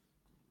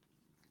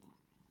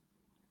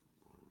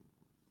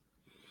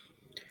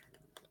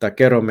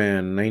 Taquero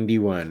Man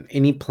 91.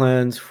 Any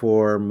plans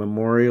for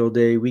Memorial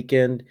Day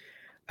weekend?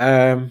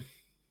 Um,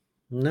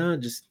 No,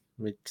 just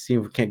like see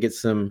if we can't get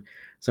some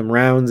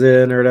rounds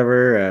in or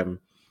whatever.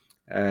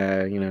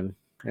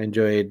 I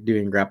enjoy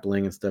doing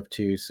grappling and stuff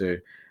too. So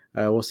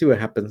we'll see what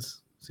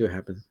happens. See what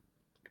happens.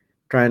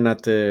 Trying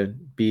not to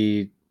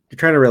be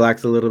trying to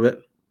relax a little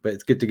bit, but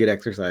it's good to get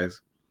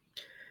exercise.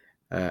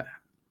 Uh,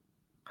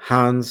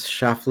 Hans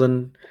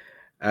Schafflin,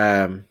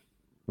 um,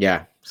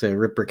 yeah. So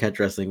Ripper Catch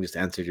Wrestling just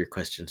answered your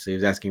question. So he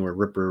was asking where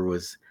Ripper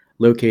was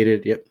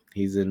located. Yep,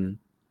 he's in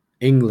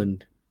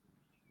England.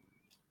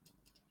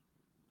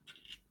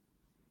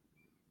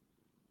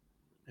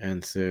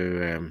 And so,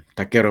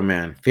 Taquero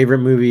Man, favorite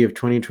movie of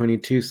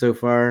 2022 so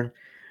far?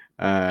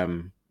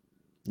 Um,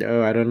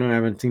 oh, I don't know. I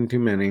haven't seen too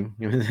many.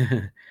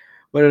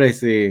 What did I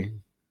see?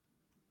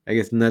 I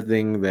guess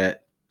nothing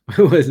that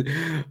was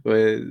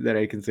that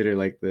I consider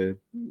like the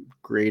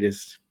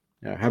greatest.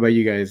 How about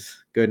you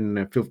guys? Go ahead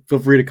and feel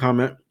free to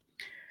comment,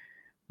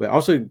 but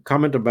also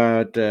comment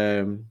about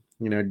are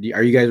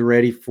you guys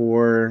ready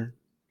for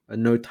a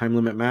no time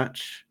limit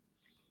match?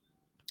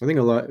 I think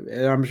a lot.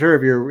 I'm sure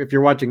if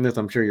you're watching this,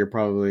 I'm sure you're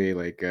probably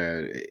like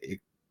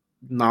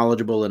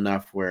knowledgeable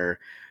enough where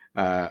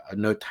a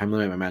no time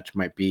limit match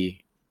might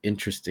be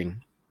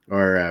interesting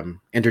or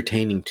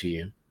entertaining to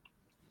you.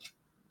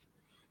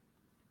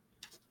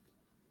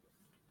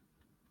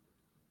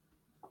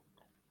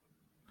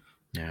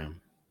 Yeah.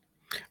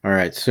 All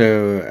right.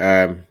 So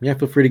yeah,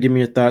 feel free to give me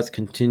your thoughts.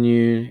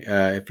 Continue.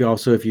 If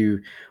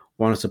you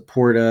want to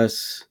support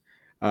us,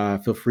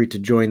 feel free to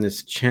join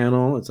this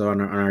channel. It's on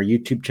our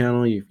YouTube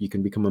channel. You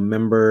can become a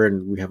member,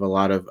 and we have a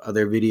lot of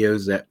other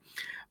videos that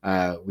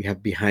we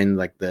have behind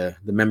like the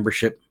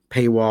membership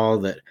paywall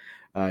that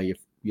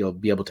you'll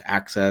be able to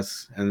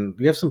access. And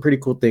we have some pretty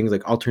cool things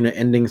like alternate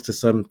endings to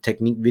some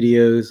technique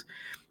videos,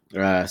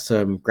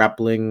 some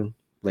grappling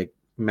like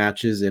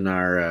matches in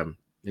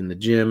the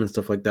gym and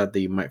stuff like that that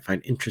you might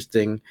find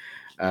interesting.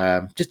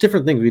 Just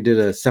different things. We did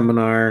a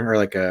seminar or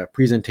like a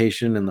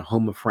presentation in the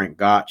home of Frank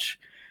Gotch.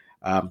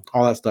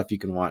 All that stuff you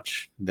can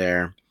watch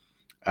there.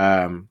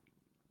 Um,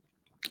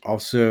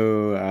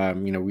 Also,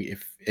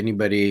 if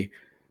anybody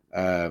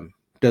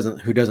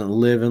doesn't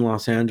live in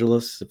Los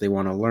Angeles, if they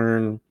want to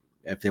learn,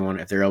 if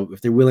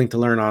they're willing to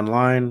learn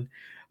online,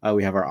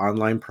 we have our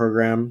online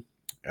program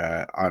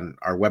on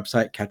our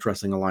website,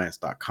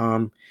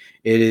 catchwrestlingalliance.com.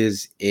 It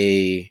is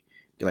a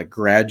like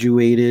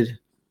graduated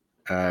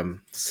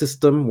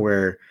system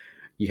where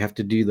you have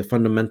to do the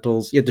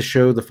fundamentals. You have to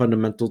show the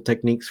fundamental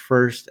techniques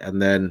first,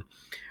 and then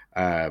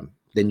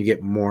you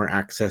get more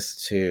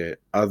access to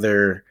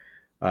other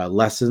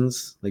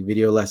lessons, like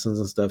video lessons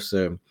and stuff.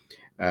 So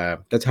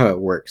that's how it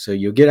works. So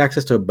you'll get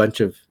access to a bunch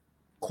of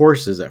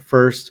courses at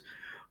first,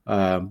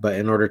 but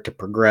in order to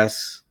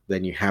progress,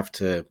 then you have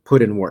to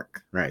put in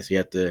work, right? So you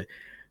have to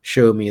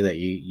show me that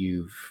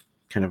you've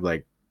kind of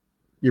like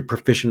you're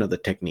proficient at the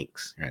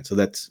techniques, right? So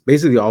that's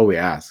basically all we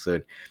ask. So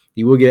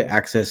you will get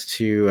access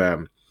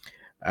to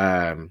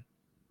um,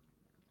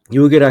 you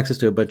will get access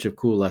to a bunch of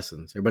cool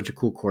lessons or a bunch of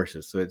cool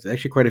courses. So it's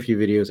actually quite a few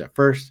videos at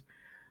first,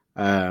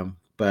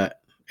 but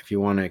if you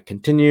want to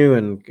continue,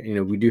 and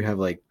we do have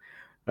like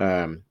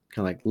kind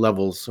of like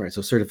levels, right?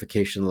 So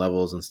certification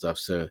levels and stuff.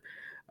 So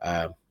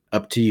uh,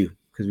 up to you,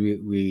 because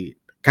we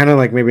kind of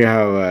like maybe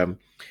how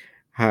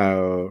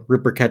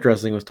Ripper Catch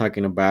Wrestling was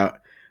talking about.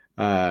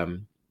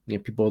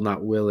 People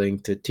not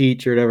willing to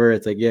teach or whatever.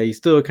 It's like, yeah, you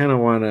still kind of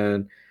want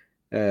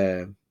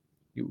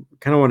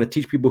to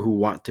teach people who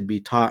want to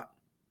be taught,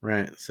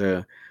 right?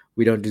 So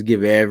we don't just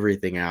give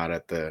everything out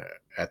at the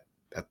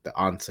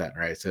onset,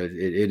 right? So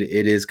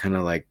it is kind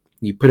of like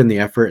you put in the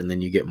effort and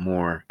then you get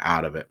more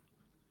out of it.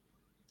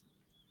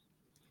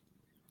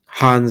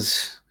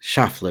 Hans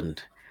Schaffland,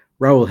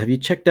 Raul, have you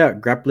checked out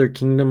Grappler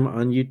Kingdom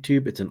on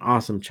YouTube? It's an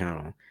awesome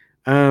channel.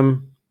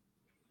 Um,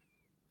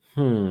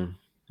 hmm,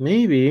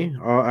 maybe.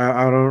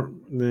 I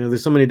don't.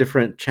 There's so many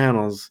different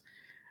channels.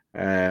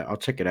 I'll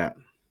check it out.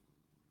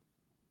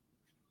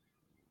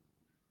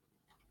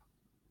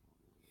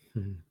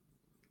 Mhm.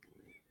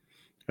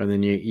 And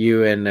then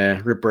you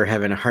and Ripper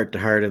having a heart to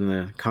heart in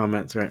the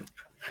comments, right?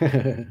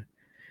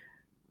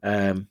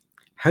 um,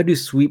 how do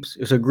sweeps?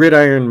 So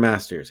Gridiron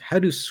Masters. How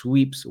do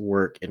sweeps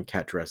work in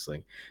catch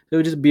wrestling? So it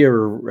would just be a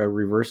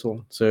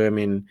reversal. So I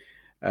mean,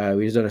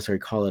 we just don't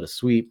necessarily call it a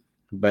sweep,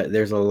 but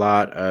there's a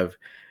lot of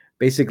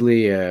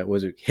basically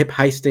was it hip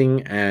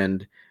heisting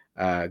and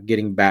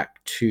getting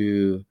back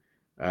to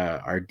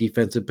our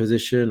defensive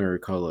position, or we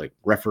call it like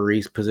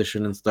referee's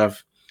position and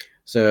stuff.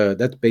 So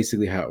that's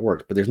basically how it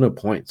works, but there's no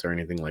points or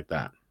anything like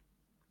that.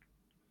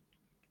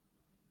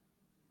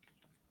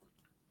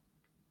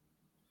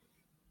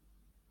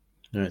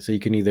 So you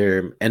can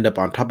either end up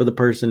on top of the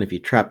person if you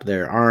trap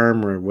their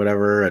arm or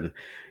whatever, and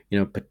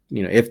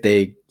if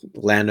they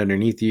land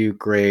underneath you,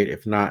 great.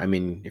 If not, I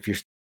mean, if you're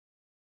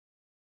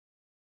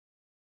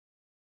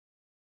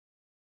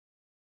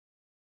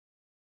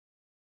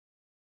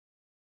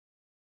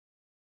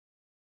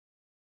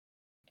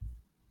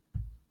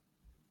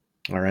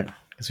all right,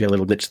 I see a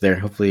little glitch there.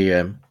 Hopefully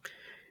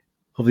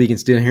you can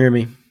still hear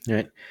me. All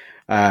right.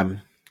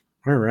 Um,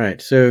 all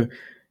right. So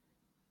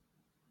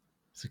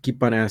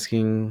keep on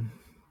asking.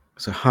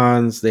 So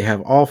Hans, they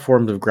have all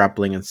forms of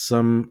grappling and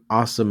some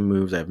awesome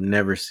moves I've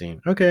never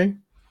seen. Okay,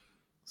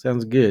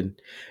 sounds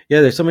good.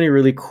 Yeah, there's so many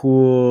really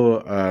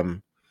cool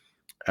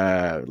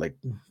like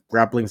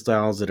grappling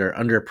styles that are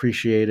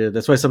underappreciated.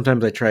 That's why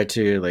sometimes I try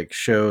to like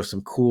show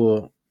some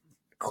cool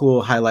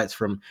highlights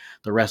from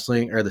the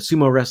wrestling or the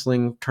sumo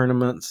wrestling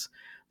tournaments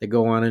that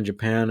go on in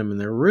Japan. I mean,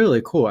 they're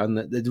really cool and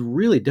it's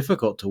really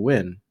difficult to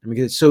win. I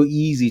mean, it's so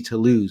easy to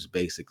lose,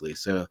 basically.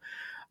 So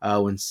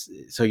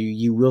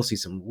you will see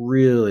some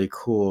really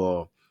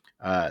cool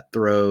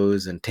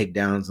throws and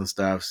takedowns and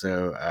stuff.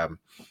 So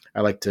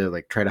I like to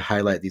like try to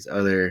highlight these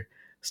other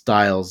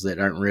styles that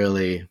aren't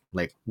really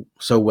like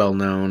so well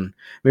known.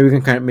 Maybe we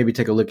can kind of maybe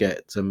take a look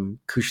at some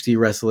kushti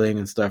wrestling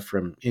and stuff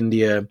from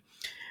India.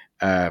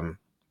 Um,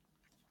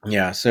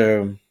 yeah,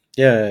 so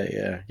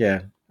yeah.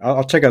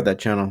 I'll check out that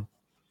channel.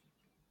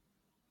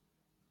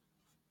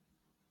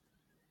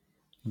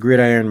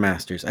 Gridiron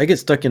Masters. I get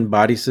stuck in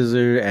body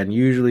scissor and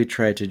usually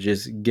try to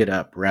just get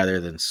up rather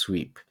than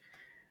sweep.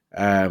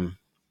 Um,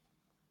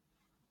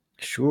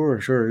 sure.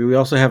 We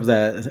also have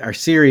that our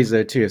series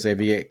there too. So if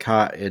you get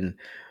caught in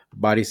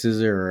body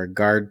scissor or a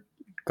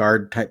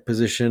guard type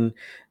position,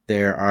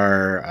 there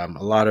are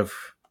a lot of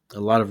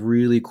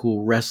really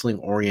cool wrestling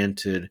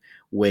oriented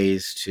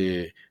ways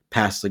to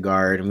pass the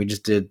guard, and we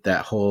just did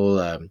that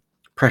whole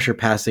pressure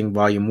passing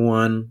volume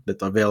 1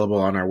 that's available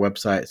on our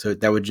website. So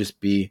that would just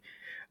be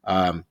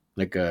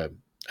like a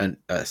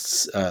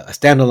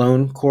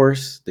standalone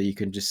course that you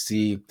can just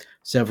see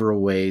several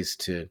ways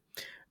to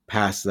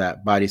past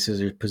that body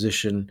scissors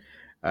position,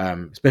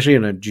 especially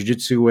in a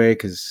jujitsu way,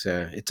 because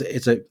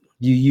it's a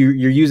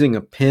you're using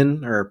a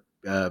pin or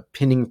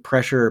pinning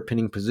pressure or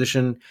pinning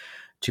position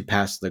to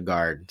pass the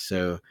guard.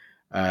 So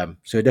it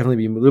definitely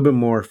be a little bit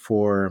more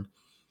for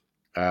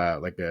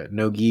like a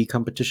no gi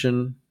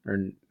competition,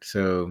 or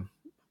so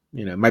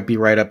it might be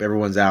right up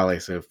everyone's alley.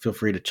 So feel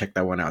free to check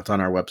that one out. It's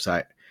on our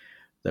website,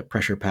 the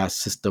Pressure Pass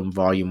System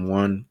Volume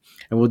 1,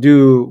 and we'll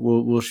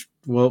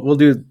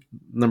do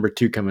number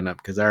 2 coming up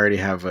because I already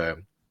have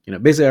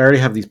basically I already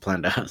have these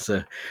planned out. So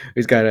we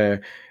just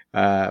gotta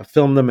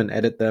film them and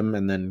edit them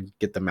and then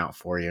get them out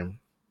for you.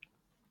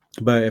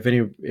 But if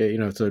any,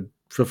 so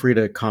feel free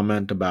to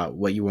comment about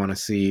what you want to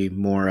see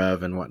more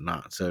of and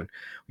whatnot, so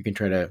we can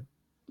try to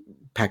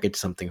package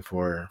something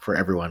for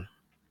everyone.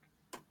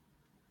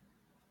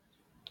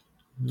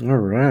 All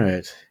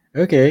right.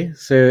 Okay.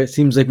 So it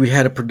seems like we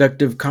had a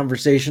productive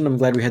conversation. I'm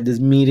glad we had this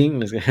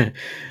meeting.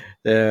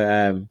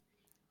 um,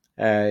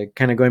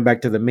 kind of going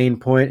back to the main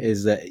point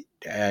is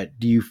that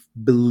do you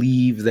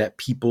believe that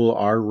people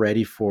are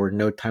ready for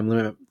no time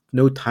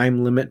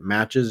limit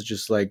matches,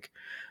 just like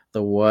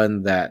the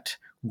one that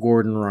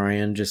Gordon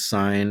Ryan just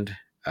signed?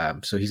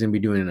 So he's going to be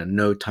doing a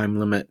no time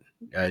limit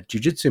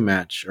jiu-jitsu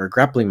match or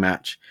grappling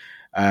match.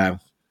 Uh,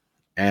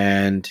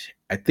 and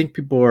I think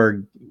people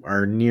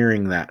are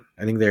nearing that.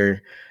 I think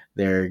they're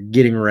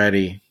getting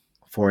ready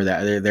for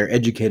that. They're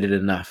educated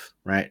enough,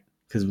 right?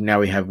 Because now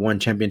we have one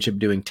championship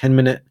doing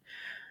 10-minute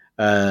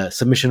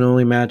submission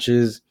only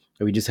matches.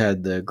 We just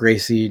had the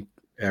Gracie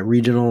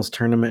regionals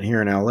tournament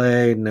here in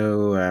LA.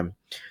 No,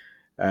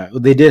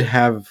 they did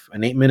have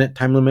an 8-minute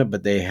time limit,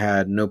 but they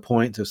had no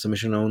points, so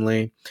submission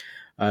only.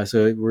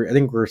 So I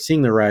think we're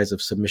seeing the rise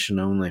of submission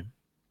only.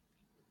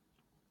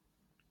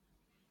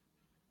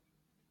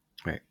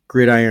 Right.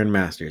 Gridiron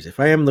Masters. If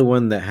I am the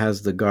one that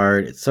has the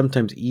guard, it's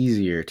sometimes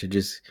easier to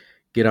just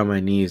get on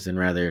my knees than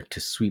rather to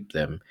sweep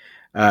them.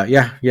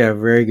 Yeah,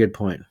 very good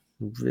point.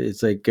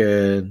 It's like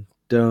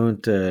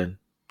don't I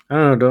don't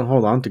know, don't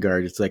hold on to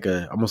guard. It's like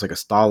a almost like a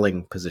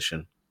stalling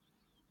position.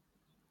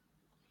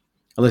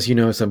 unless you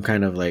know some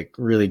kind of like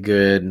really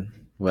good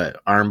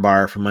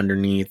armbar from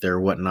underneath or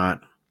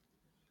whatnot.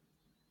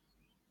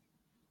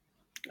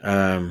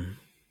 Um,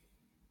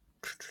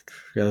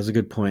 yeah, that's a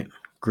good point.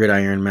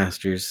 Gridiron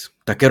Masters,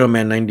 Taquero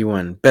Man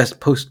 91, best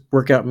post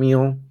workout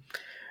meal.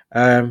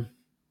 Um,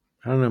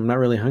 I don't know. I'm not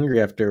really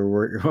hungry after a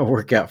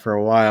workout for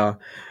a while.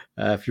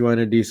 If you want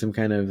to do some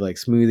kind of like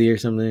smoothie or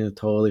something, it's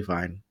totally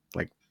fine.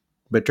 Like,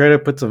 but try to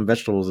put some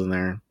vegetables in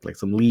there, like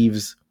some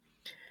leaves.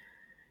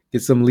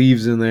 Get some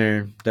leaves in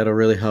there. That'll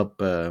really help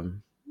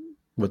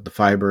with the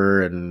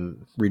fiber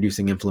and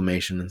reducing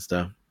inflammation and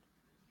stuff.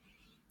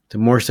 To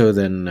more so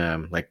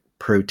than like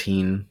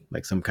protein,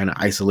 like some kind of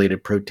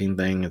isolated protein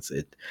thing.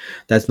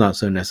 That's not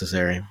so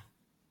necessary.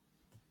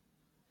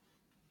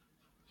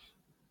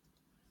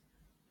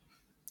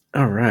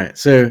 All right.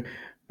 So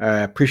I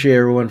appreciate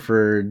everyone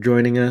for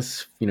joining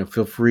us.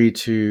 Feel free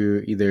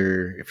to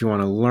either, if you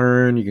want to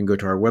learn, you can go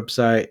to our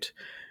website.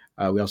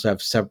 We also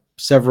have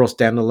several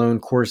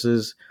standalone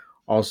courses.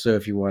 Also,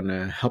 if you want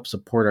to help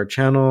support our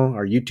channel,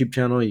 our YouTube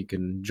channel, you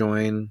can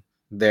join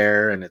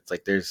there. And it's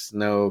like there's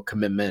no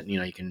commitment.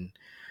 You can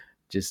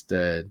just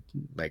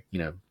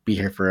be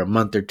here for a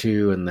month or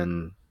two and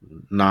then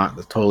not.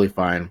 That's totally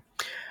fine.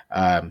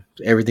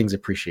 Everything's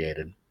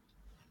appreciated.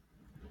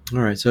 All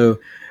right. So,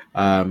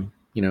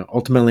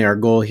 ultimately, our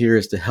goal here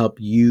is to help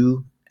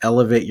you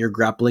elevate your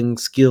grappling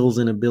skills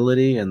and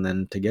ability, and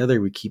then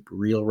together we keep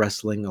real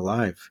wrestling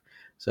alive.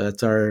 So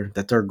that's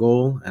our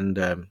goal, and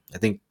I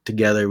think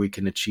together we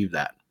can achieve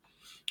that.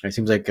 It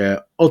seems like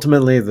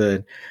ultimately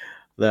the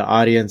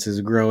audience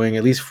is growing,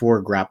 at least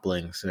for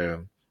grappling.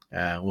 So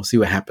we'll see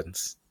what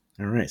happens.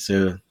 All right.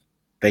 So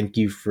thank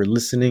you for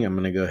listening. I'm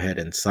going to go ahead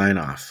and sign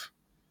off.